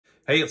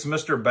Hey, it's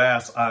Mr.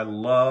 Bass. I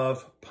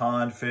love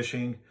pond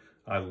fishing.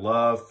 I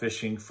love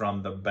fishing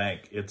from the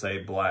bank. It's a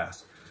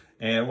blast.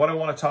 And what I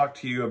want to talk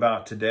to you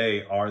about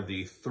today are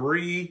the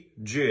 3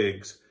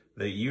 jigs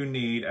that you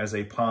need as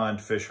a pond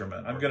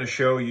fisherman. I'm going to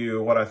show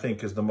you what I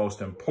think is the most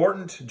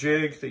important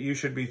jig that you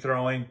should be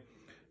throwing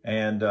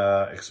and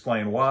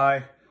explain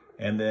why,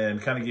 and then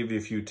kind of give you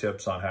a few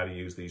tips on how to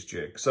use these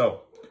jigs.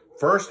 So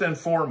first and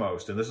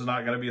foremost, and this is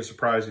not going to be a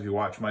surprise if you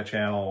watch my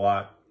channel a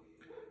lot,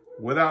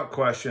 without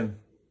question,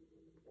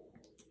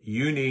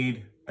 you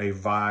need a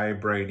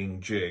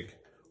vibrating jig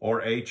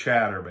or a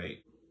chatterbait.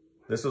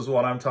 This is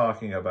what I'm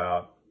talking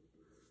about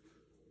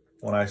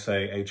when I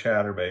say a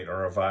chatterbait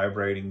or a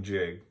vibrating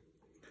jig.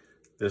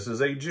 This is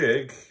a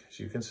jig. As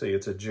you can see,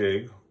 it's a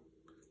jig.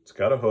 It's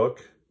got a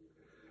hook,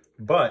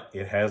 but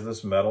it has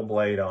this metal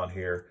blade on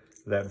here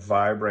that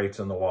vibrates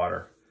in the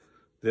water.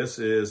 This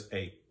is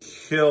a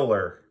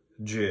killer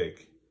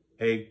jig,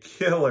 a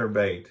killer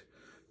bait,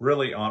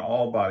 really on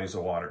all bodies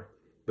of water.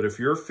 But if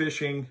you're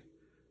fishing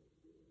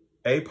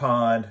a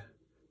pond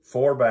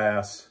for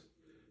bass,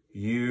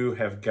 you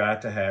have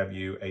got to have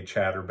you a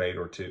chatterbait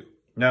or 2.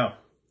 Now,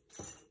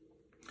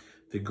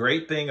 the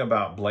great thing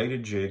about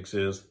bladed jigs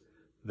is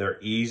they're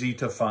easy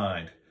to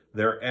find.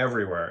 They're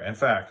everywhere. In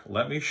fact,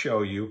 let me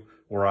show you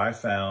where I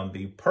found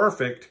the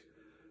perfect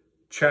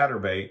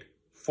chatterbait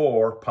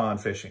for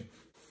pond fishing.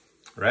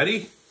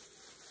 Ready?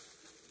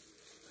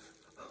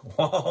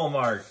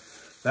 Walmart.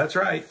 That's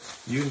right.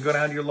 You can go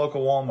down to your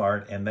local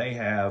Walmart and they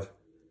have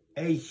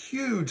a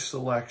huge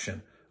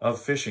selection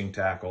of fishing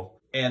tackle,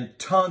 and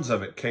tons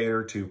of it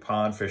cater to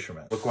pond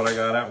fishermen. Look what I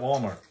got at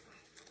Walmart.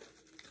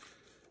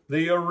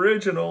 The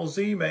original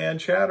Z-Man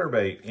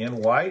chatterbait in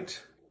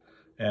white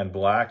and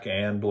black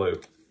and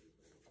blue.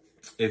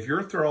 If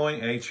you're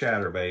throwing a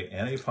chatterbait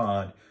in a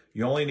pond,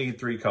 you only need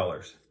 3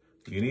 colors.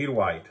 You need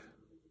white,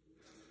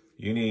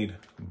 you need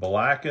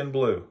black and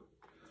blue.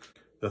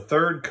 The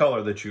third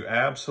color that you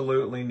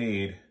absolutely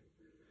need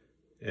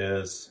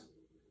is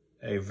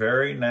a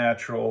very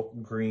natural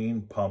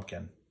green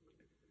pumpkin.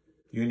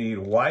 You need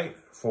white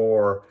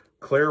for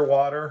clear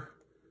water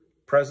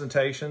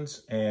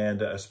presentations,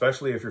 and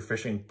especially if you're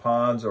fishing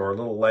ponds or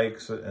little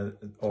lakes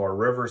or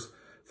rivers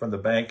from the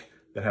bank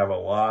that have a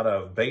lot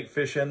of bait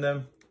fish in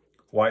them,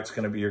 white's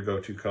going to be your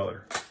go-to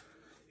color.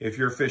 If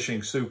you're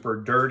fishing super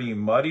dirty,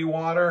 muddy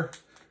water,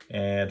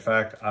 and in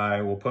fact,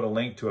 I will put a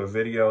link to a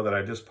video that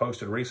I just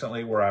posted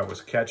recently where I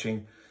was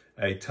catching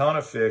a ton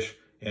of fish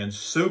in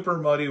super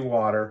muddy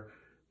water,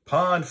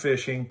 pond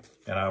fishing,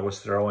 and I was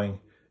throwing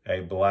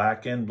a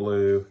black and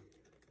blue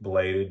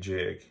bladed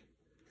jig.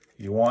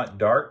 You want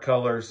dark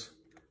colors,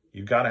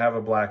 you've got to have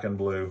a black and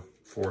blue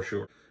for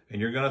sure. And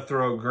you're going to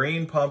throw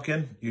green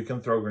pumpkin, you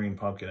can throw green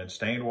pumpkin in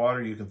stained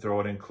water, you can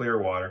throw it in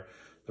clear water.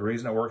 The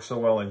reason it works so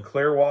well in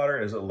clear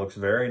water is it looks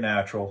very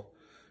natural.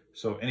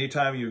 So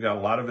anytime you've got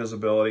a lot of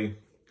visibility,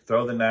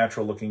 throw the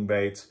natural looking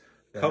baits.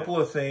 A couple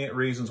of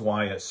reasons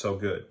why it's so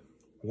good.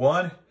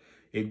 One,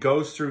 it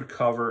goes through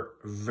cover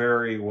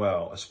very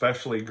well,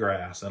 especially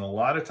grass. And a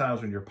lot of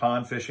times when you're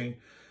pond fishing,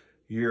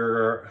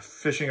 you're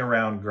fishing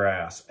around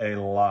grass a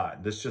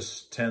lot. This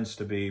just tends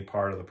to be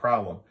part of the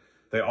problem.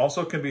 They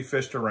also can be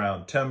fished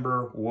around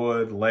timber,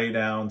 wood,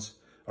 laydowns,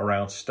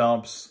 around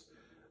stumps,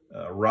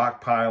 rock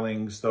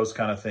pilings, those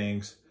kind of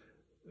things.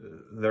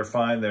 They're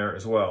fine there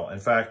as well. In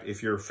fact,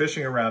 if you're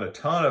fishing around a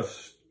ton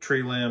of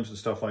tree limbs and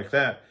stuff like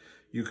that,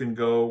 you can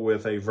go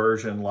with a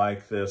version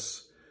like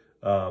this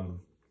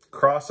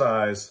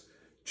cross-eyes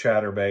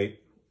chatterbait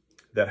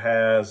that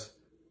has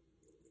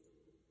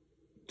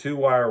 2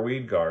 wire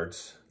weed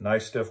guards,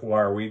 nice stiff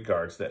wire weed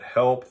guards that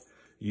help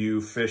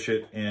you fish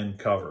it in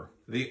cover.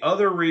 The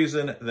other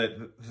reason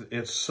that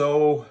it's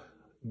so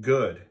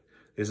good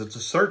is it's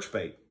a search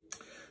bait.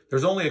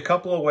 There's only a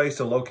couple of ways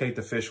to locate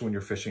the fish when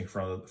you're fishing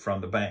from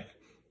the bank.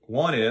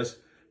 One is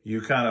you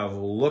kind of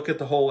look at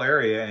the whole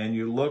area and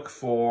you look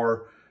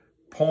for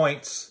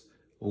points,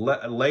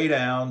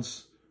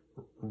 laydowns,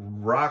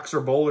 rocks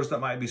or boulders that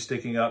might be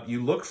sticking up.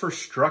 You look for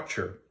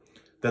structure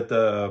that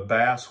the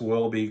bass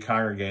will be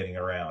congregating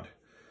around.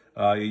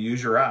 You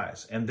use your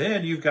eyes. And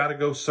then you've got to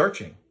go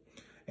searching.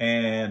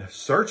 And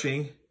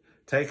searching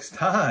takes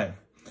time.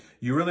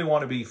 You really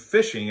want to be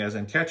fishing, as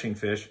in catching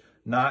fish,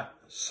 not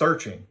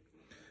searching.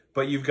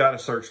 But you've got to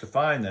search to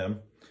find them.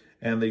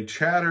 And the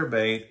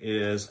chatterbait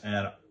is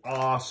an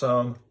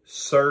awesome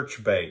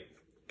search bait.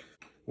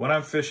 When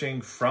I'm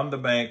fishing from the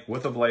bank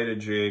with a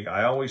bladed jig,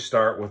 I always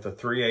start with a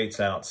 3/8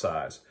 ounce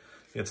size.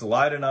 It's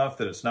light enough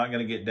that it's not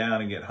going to get down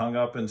and get hung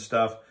up and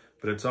stuff,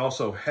 but it's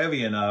also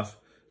heavy enough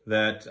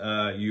that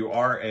you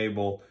are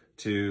able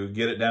to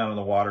get it down in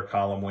the water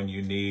column when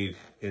you need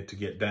it to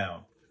get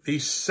down. The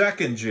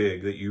second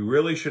jig that you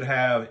really should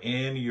have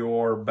in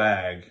your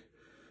bag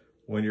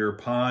when you're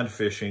pond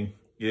fishing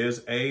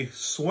is a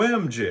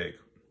swim jig.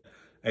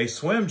 A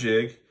swim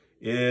jig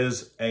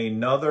is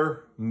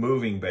another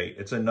moving bait.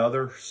 It's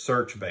another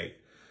search bait,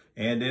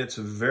 and it's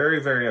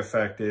very, very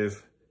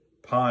effective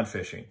pond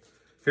fishing.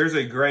 Here's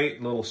a great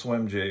little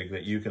swim jig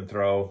that you can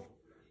throw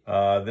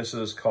This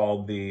is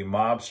called the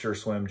Mobster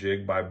Swim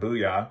Jig by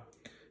Booyah.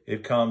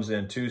 It comes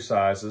in two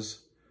sizes,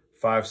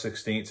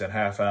 5/16 and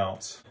 1/2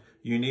 ounce.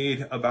 You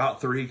need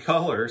about 3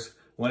 colors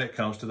when it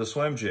comes to the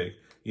swim jig.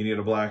 You need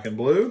a black and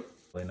blue,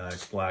 really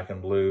nice black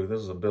and blue.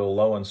 This is a Bill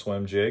Lowen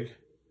swim jig.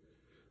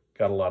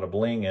 Got a lot of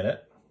bling in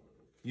it.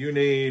 You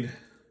need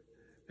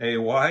a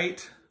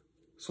white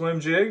swim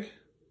jig,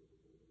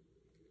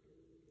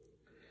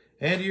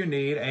 and you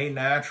need a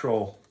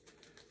natural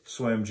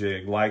swim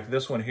jig like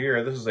this one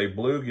here. This is a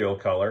bluegill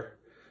color,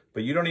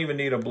 but you don't even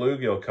need a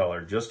bluegill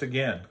color. Just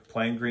again,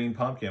 plain green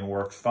pumpkin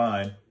works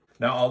fine.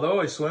 Now, although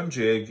a swim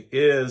jig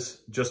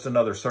is just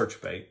another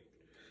search bait,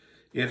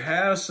 it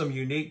has some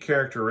unique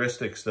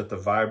characteristics that the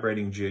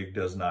vibrating jig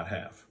does not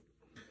have.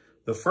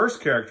 The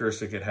first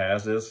characteristic it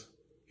has is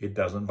it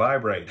doesn't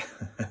vibrate,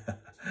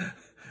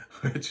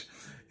 which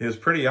is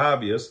pretty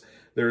obvious.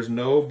 There's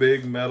no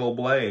big metal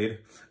blade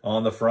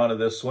on the front of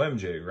this swim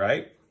jig,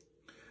 right?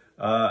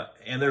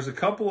 And there's a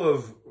couple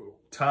of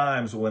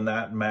times when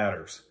that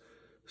matters.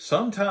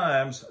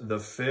 Sometimes the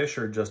fish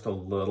are just a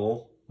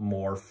little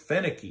more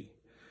finicky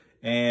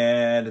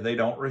and they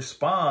don't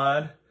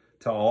respond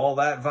to all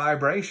that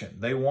vibration.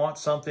 They want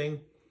something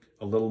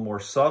a little more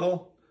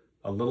subtle,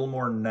 a little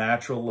more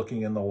natural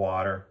looking in the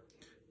water.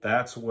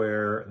 That's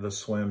where the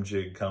swim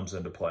jig comes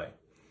into play.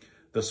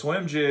 The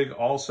swim jig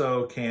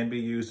also can be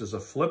used as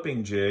a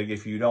flipping jig.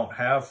 If you don't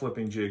have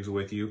flipping jigs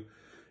with you,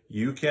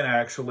 you can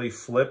actually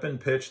flip and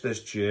pitch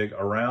this jig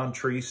around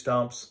tree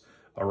stumps,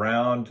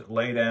 around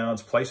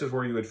laydowns, places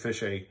where you would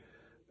fish a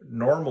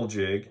normal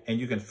jig, and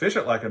you can fish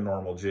it like a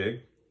normal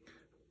jig,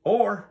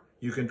 or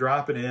you can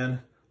drop it in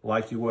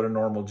like you would a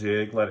normal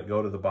jig, let it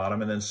go to the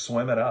bottom, and then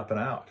swim it up and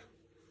out.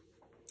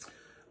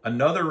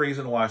 Another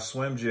reason why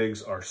swim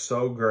jigs are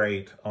so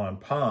great on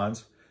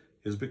ponds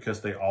is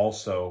because they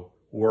also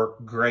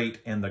work great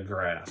in the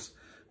grass.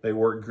 They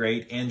work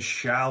great in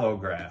shallow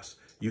grass.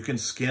 You can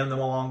skim them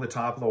along the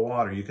top of the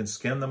water. You can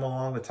skim them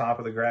along the top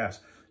of the grass.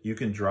 You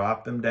can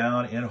drop them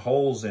down in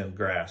holes in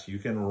grass. You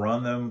can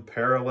run them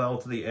parallel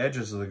to the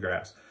edges of the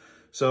grass.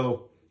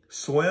 So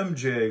swim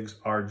jigs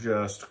are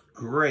just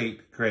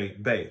great,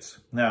 great baits.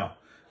 Now,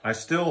 I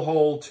still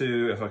hold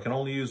to, if I can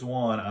only use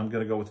one, I'm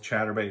going to go with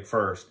chatterbait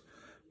first.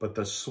 But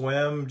the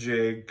swim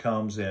jig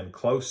comes in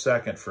close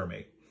second for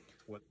me.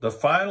 The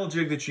final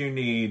jig that you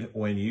need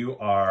when you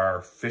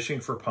are fishing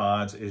for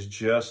ponds is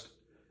just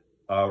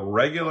a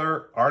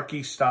regular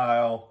Arky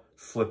style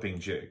flipping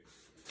jig.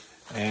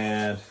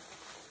 And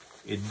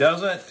it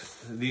doesn't,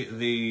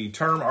 the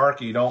term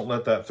Arky, don't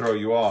let that throw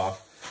you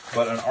off,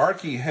 but an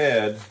Arky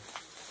head,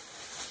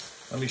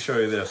 let me show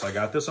you this. I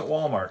got this at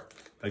Walmart.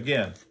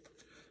 Again,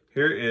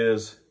 here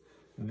is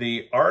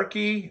the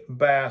Arky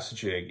bass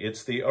jig.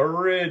 It's the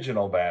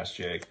original bass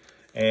jig.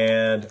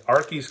 And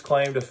Arky's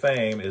claim to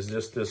fame is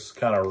just this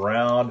kind of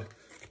round,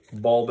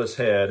 bulbous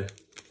head.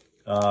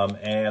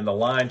 And the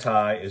line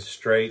tie is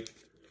straight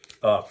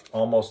up,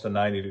 almost a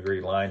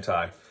 90-degree line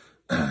tie.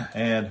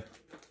 And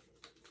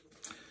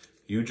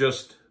you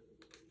just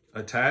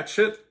attach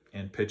it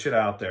and pitch it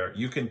out there.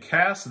 You can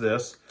cast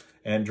this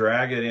and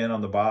drag it in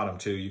on the bottom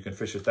too. You can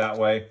fish it that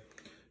way.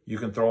 You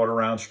can throw it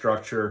around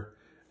structure.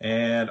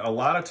 And a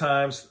lot of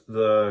times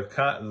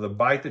the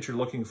bite that you're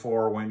looking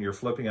for when you're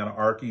flipping on an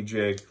Arky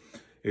jig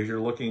is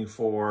you're looking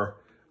for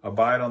a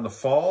bite on the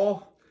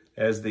fall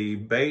as the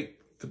bait,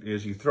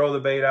 as you throw the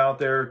bait out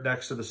there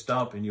next to the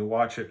stump and you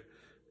watch it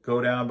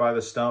go down by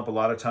the stump. A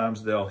lot of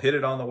times they'll hit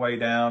it on the way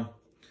down.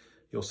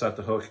 You'll set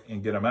the hook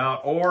and get them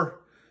out, or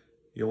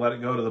you let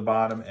it go to the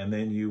bottom and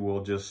then you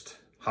will just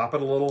hop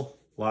it a little.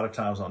 A lot of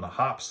times on the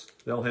hops,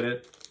 they'll hit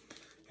it.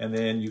 And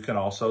then you can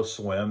also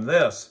swim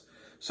this.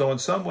 So in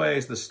some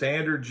ways, the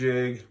standard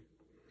jig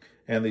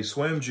and the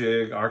swim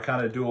jig are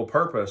kind of dual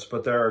purpose,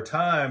 but there are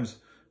times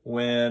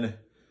when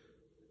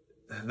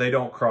they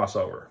don't cross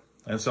over.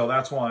 And so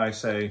that's why I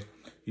say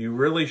you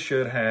really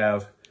should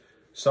have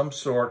some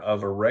sort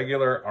of a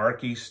regular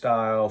Arky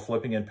style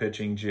flipping and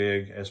pitching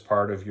jig as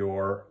part of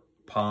your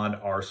pond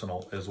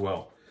arsenal as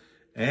well.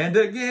 And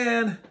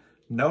again,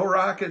 no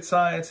rocket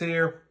science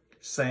here,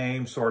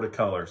 same sort of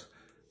colors.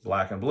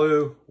 Black and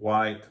blue,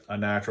 white, a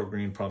natural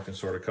green pumpkin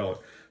sort of color.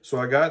 So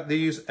I got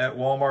these at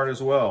Walmart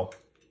as well.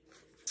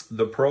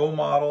 The Pro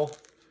Model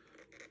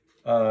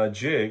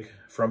jig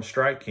from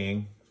Strike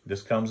King.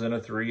 This comes in a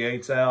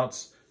 3/8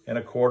 ounce and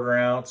a 1/4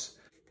 ounce.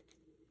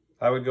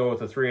 I would go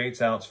with a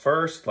 3/8 ounce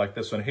first, like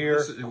this one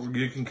here.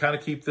 You can kind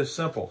of keep this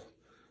simple.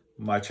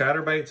 My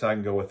chatterbaits, I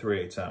can go with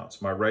 3/8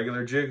 ounce. My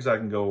regular jigs, I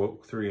can go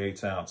with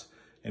 3/8 ounce.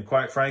 And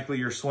quite frankly,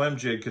 your swim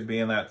jig could be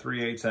in that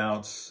 3/8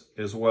 ounce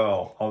as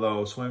well.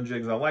 Although swim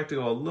jigs, I like to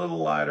go a little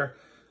lighter.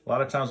 A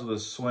lot of times with a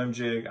swim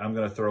jig, I'm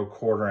going to throw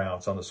 1/4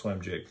 ounce on the swim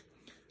jig.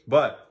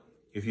 But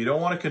if you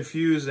don't want to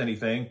confuse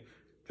anything,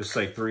 just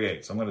say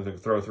 3/8. I'm going to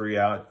throw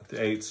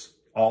 3/8,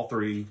 all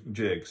 3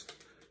 jigs.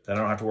 Then I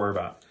don't have to worry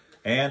about it.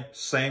 And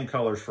same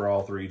colors for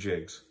all 3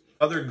 jigs.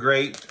 Other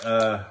great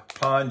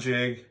pond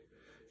jig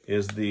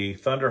is the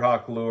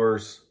Thunderhawk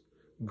Lures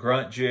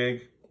Grunt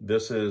jig.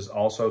 This is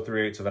also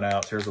 3/8 of an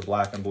ounce. Here's a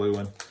black and blue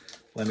one.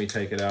 Let me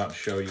take it out and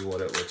show you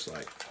what it looks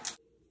like.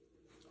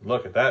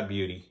 Look at that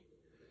beauty.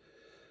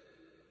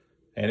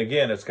 And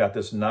again, it's got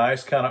this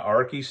nice kind of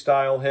archy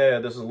style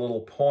head. This is a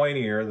little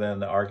pointier than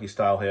the archy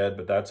style head,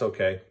 but that's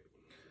okay.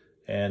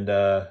 And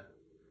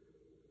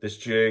this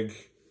jig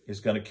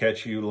is going to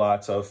catch you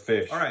lots of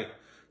fish. All right,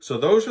 so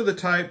those are the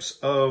types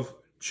of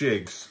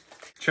jigs.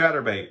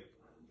 Chatterbait,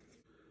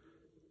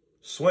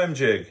 swim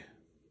jig,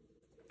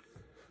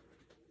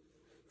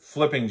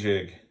 flipping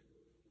jig,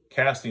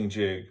 casting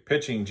jig,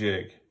 pitching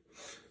jig.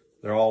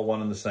 They're all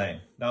one and the same.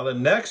 Now the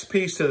next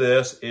piece to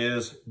this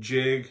is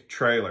jig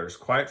trailers.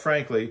 Quite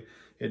frankly,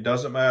 it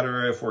doesn't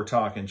matter if we're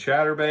talking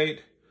chatterbait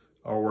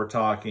or we're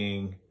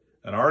talking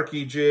an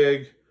archy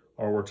jig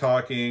or we're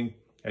talking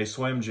a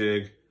swim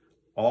jig.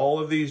 All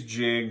of these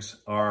jigs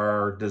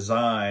are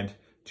designed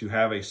to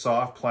have a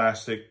soft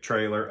plastic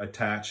trailer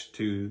attached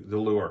to the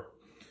lure.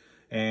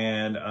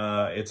 And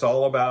it's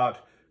all about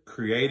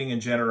creating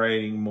and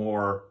generating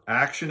more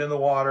action in the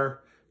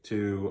water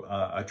to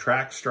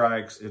attract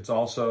strikes. It's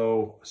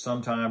also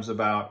sometimes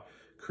about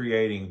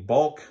creating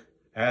bulk,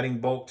 adding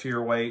bulk to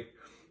your weight.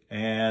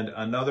 And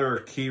another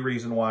key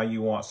reason why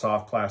you want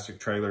soft plastic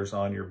trailers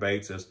on your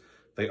baits is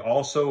they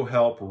also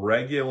help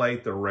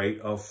regulate the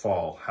rate of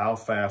fall, how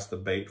fast the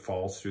bait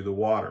falls through the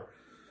water.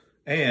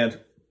 And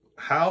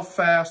how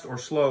fast or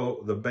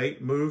slow the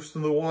bait moves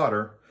through the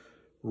water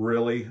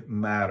really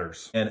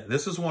matters. And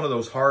this is one of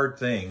those hard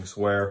things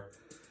where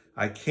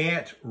I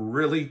can't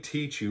really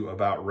teach you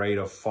about rate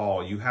of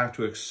fall. You have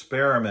to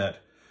experiment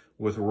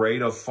with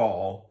rate of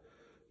fall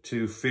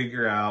to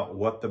figure out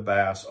what the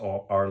bass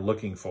are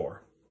looking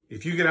for.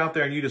 If you get out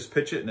there and you just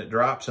pitch it and it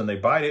drops and they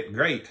bite it,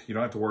 great, you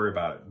don't have to worry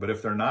about it. But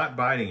if they're not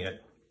biting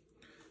it,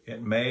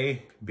 it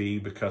may be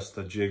because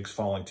the jig's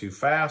falling too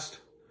fast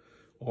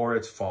or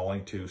it's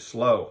falling too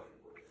slow.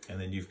 And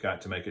then you've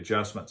got to make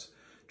adjustments.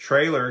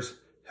 Trailers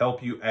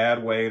help you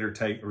add weight or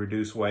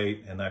reduce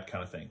weight and that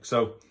kind of thing.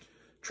 So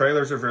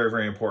trailers are very,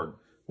 very important.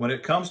 When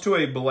it comes to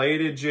a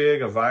bladed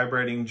jig, a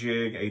vibrating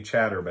jig, a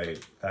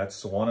chatterbait,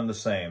 that's one and the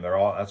same.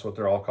 That's what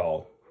they're all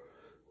called.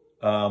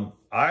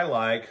 I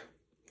like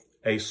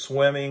a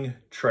swimming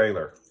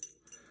trailer,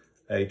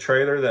 a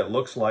trailer that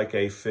looks like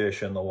a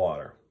fish in the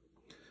water.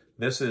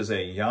 This is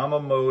a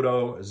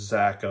Yamamoto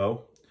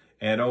Zaco.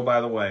 And oh,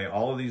 by the way,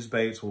 all of these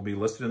baits will be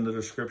listed in the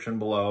description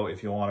below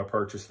if you want to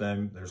purchase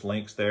them. There's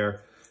links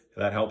there.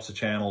 That helps the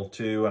channel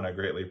too, and I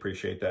greatly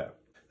appreciate that.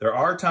 There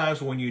are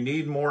times when you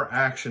need more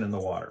action in the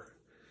water.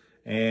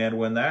 And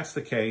when that's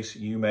the case,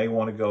 you may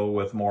want to go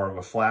with more of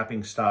a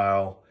flapping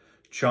style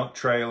chunk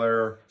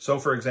trailer. So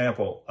for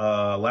example,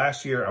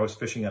 last year I was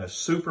fishing in a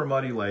super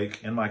muddy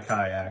lake in my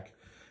kayak,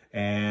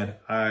 and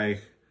I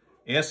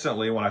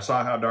instantly, when I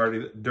saw how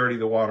dirty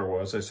the water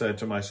was, I said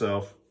to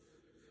myself,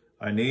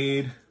 I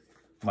need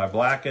my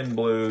black and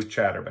blue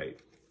chatterbait.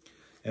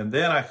 And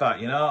then I thought,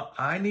 you know,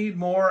 I need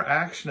more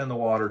action in the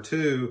water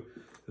too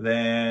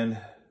than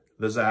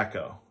the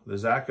Zaco. The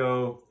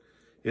Zaco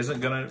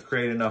isn't going to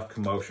create enough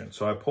commotion.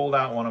 So I pulled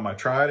out one of my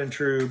tried and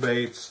true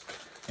baits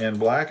in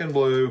black and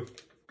blue,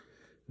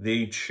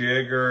 the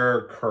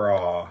Chigger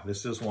Craw.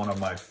 This is one of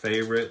my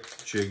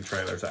favorite jig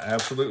trailers. I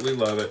absolutely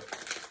love it.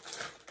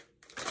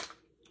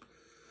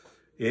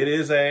 It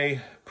is a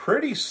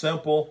pretty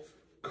simple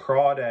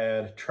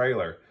crawdad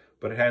trailer,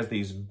 but it has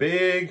these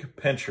big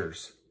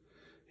pinchers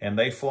and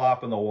they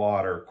flop in the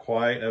water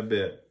quite a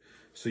bit.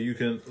 So you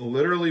can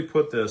literally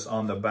put this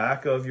on the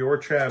back of your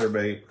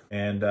chatterbait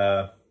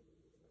and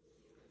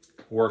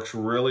works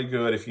really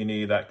good if you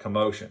need that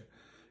commotion.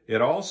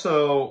 It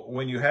also,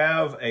 when you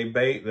have a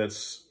bait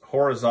that's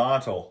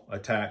horizontal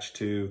attached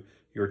to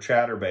your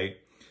chatterbait,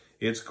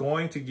 it's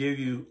going to give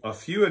you a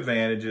few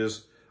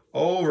advantages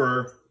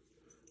over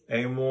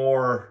a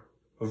more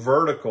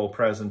vertical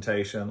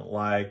presentation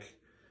like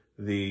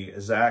the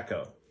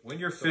Zaco. When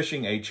you're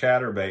fishing a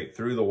chatterbait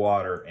through the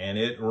water and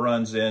it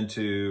runs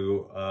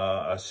into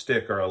a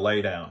stick or a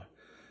laydown,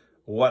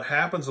 what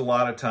happens a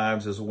lot of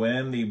times is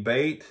when the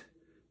bait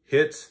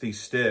hits the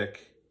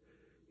stick,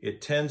 it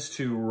tends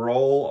to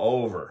roll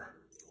over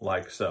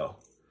like so.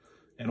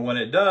 And when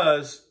it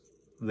does,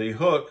 the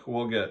hook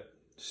will get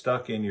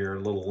stuck in your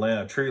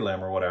little tree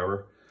limb or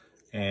whatever,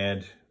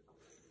 and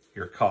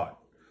you're caught.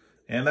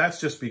 And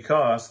that's just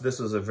because this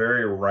is a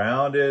very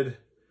rounded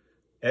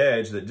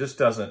edge that just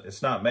doesn't,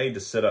 it's not made to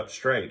sit up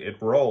straight.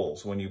 It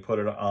rolls when you put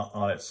it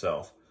on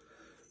itself.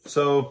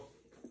 So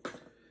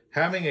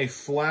having a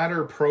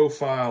flatter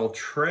profile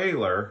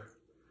trailer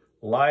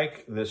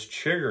like this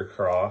Chigger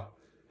Craw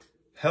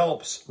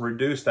helps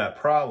reduce that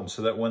problem,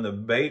 so that when the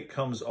bait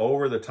comes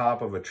over the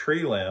top of a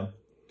tree limb,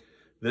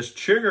 this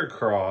Chigger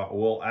Craw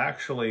will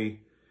actually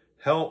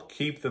help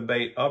keep the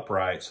bait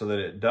upright so that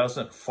it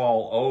doesn't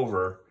fall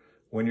over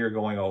when you're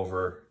going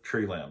over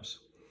tree limbs.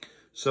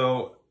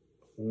 So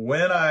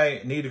when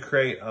I need to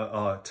create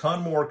a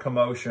ton more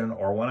commotion,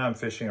 or when I'm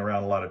fishing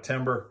around a lot of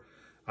timber,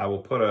 I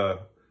will put a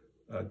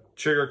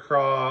Chigger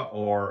Craw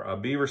or a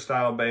beaver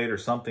style bait or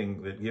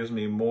something that gives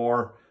me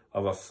more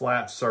of a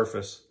flat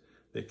surface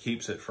that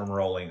keeps it from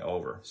rolling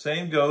over.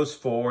 Same goes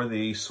for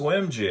the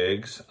swim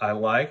jigs. I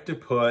like to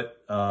put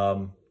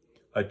a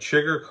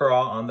chigger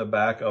craw on the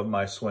back of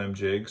my swim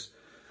jigs.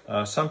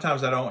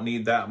 Sometimes I don't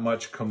need that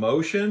much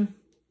commotion,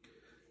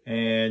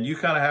 and you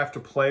kind of have to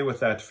play with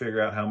that to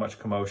figure out how much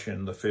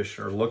commotion the fish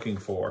are looking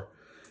for.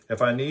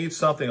 If I need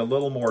something a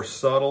little more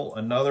subtle,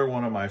 another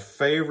one of my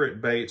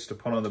favorite baits to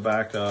put on the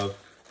back of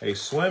a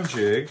swim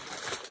jig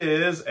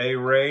is a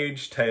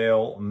Rage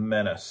Tail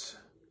Menace.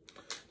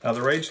 Now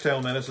the Rage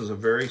Tail Menace is a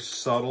very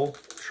subtle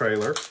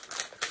trailer.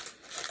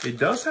 It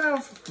does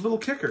have little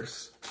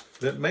kickers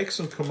that make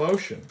some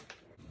commotion.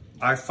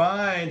 I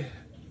find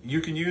you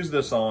can use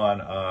this on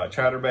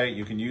chatterbait,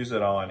 you can use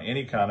it on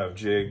any kind of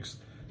jigs,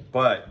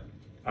 but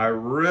I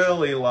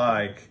really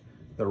like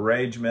the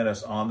Rage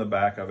Menace on the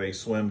back of a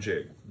swim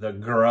jig. The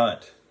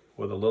Grunt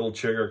with a little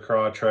chigger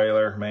craw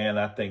trailer, man,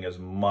 that thing is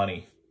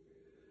money.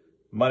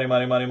 Money,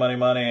 money, money, money,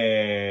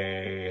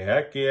 money.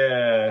 Heck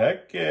yeah,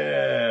 heck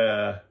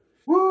yeah.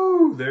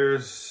 Woo,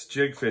 there's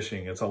jig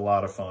fishing. It's a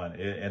lot of fun.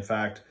 In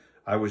fact,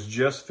 I was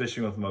just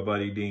fishing with my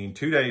buddy Dean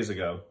 2 days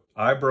ago.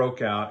 I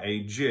broke out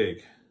a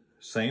jig.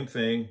 Same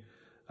thing,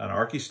 an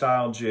Arky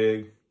style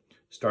jig.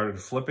 Started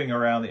flipping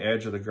around the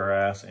edge of the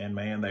grass, and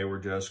man, they were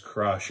just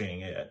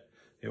crushing it.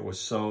 It was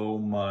so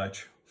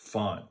much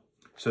fun.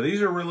 So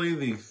these are really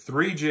the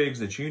 3 jigs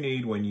that you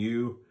need when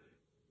you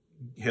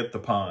hit the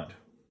pond.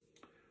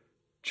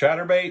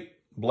 Chatterbait,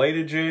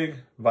 bladed jig,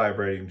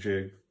 vibrating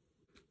jig,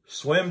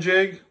 swim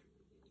jig,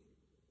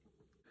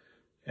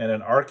 and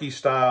an Arky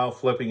style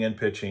flipping and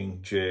pitching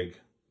jig.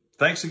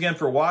 Thanks again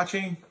for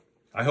watching.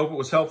 I hope it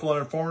was helpful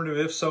and informative.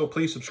 If so,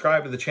 please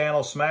subscribe to the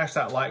channel, smash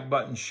that like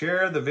button,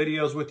 share the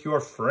videos with your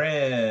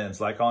friends,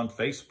 like on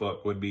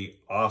Facebook would be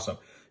awesome.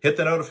 Hit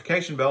the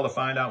notification bell to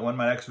find out when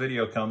my next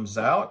video comes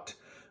out.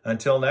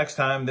 Until next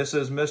time, this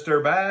is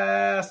Mr.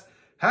 Bass.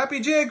 Happy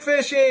jig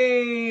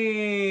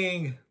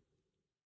fishing!